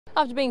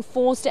After being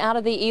forced out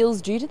of the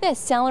Eels due to their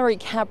salary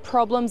cap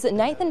problems,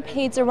 Nathan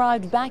Peats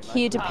arrived back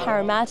here to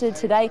Parramatta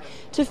today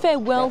to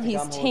farewell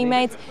his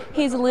teammates.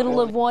 Here's a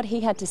little of what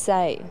he had to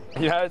say.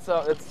 You know,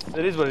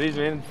 it is what it is,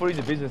 man. Footy's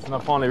a business, and I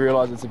finally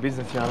realised it's a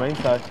business, you know what I mean?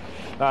 So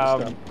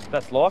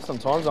that's life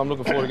sometimes. I'm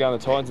looking forward to going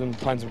to the Titans and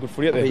playing some good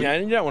footy out there. You know,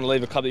 and you don't want to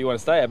leave a club that you want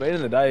to stay at, but at the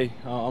end of the day,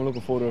 I'm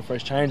looking forward to a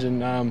fresh change,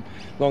 and as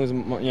long as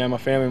my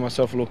family and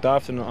myself are looked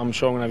after, I'm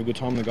sure I'm going to have a good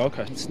time on the Gold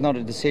Coast. It's not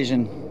a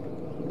decision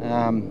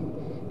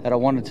that I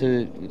wanted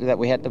to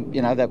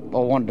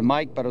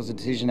make, but it was a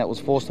decision that was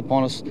forced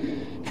upon us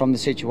from the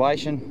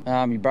situation.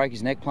 He broke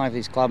his neck playing for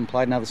this club and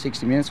played another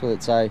 60 minutes with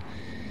it, so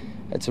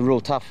it's a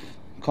real tough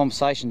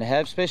conversation to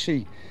have,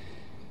 especially,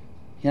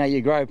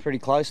 you grow pretty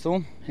close to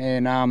him,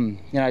 and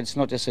it's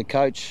not just a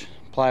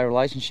coach-player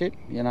relationship.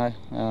 You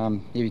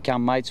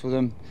become mates with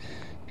him,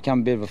 become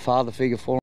a bit of a father figure for him.